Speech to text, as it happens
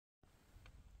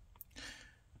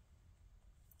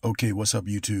Okay, what's up,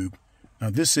 YouTube? Now,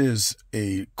 this is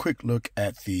a quick look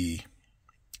at the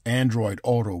Android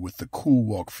Auto with the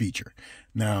Coolwalk feature.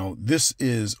 Now, this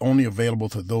is only available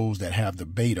to those that have the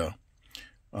beta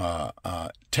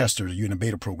tester. You're in a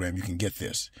beta program, you can get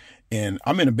this. And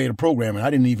I'm in a beta program, and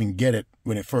I didn't even get it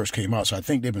when it first came out. So I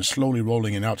think they've been slowly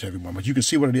rolling it out to everyone. But you can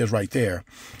see what it is right there.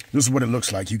 This is what it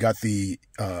looks like. You got the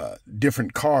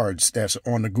different cards that's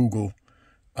on the Google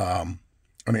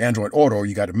on the Android Auto.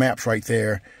 You got the maps right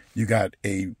there. You got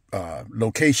a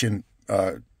location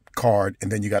card,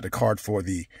 and then you got the card for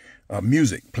the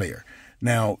music player.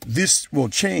 Now, this will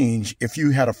change if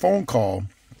you had a phone call.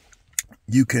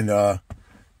 You can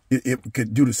it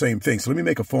could do the same thing. So let me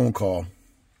make a phone call.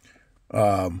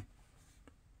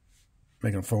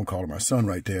 Making a phone call to my son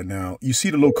right there. Now, you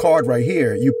see the little card right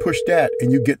here. You push that,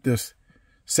 and you get this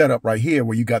setup right here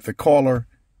where you got the caller,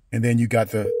 and then you got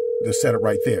the setup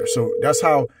right there. So that's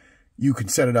how you can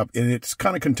set it up. And it's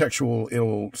kind of contextual.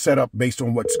 It'll set up based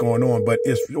on what's going on, but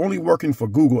it's only working for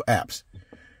Google apps.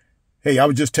 Hey, I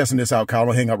was just testing this out, Kyle.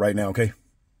 I'll hang up right now, okay?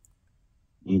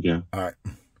 Okay. All right.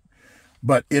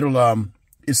 But it'll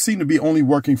it seemed to be only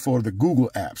working for the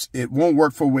Google apps. It won't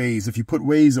work for Waze. If you put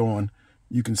Waze on,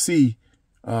 you can see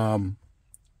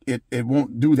it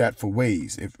won't do that for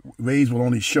Waze. If Waze will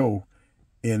only show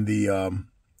in the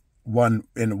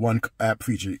one app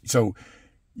feature. So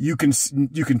you can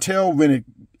tell when it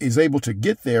is able to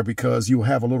get there, because you'll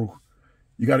have a little,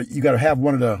 you got to have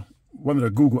one of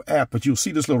the Google app, but you'll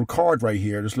see this little card right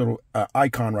here, this little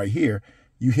icon right here.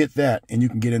 You hit that and you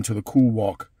can get into the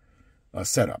Coolwalk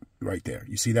setup right there.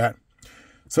 You see that?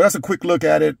 So that's a quick look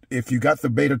at it. If you got the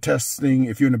beta testing,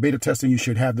 if you're in the beta testing, you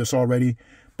should have this already.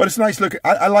 But it's nice look.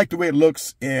 I like the way it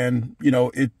looks, and you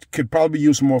know, it could probably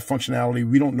use some more functionality.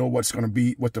 We don't know what's going to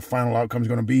be, what the final outcome is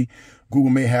going to be. Google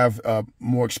may have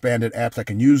more expanded apps that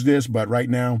can use this, but right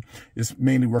now it's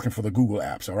mainly working for the Google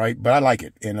apps. All right, but I like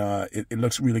it, and it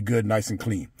looks really good, nice and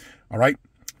clean. All right.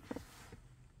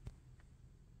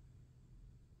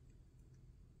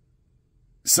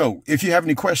 So if you have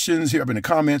any questions, hit up in the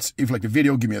comments. If you like the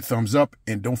video, give me a thumbs up,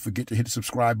 and don't forget to hit the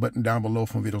subscribe button down below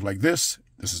for videos like this.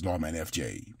 This is Lawman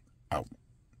FJ, out.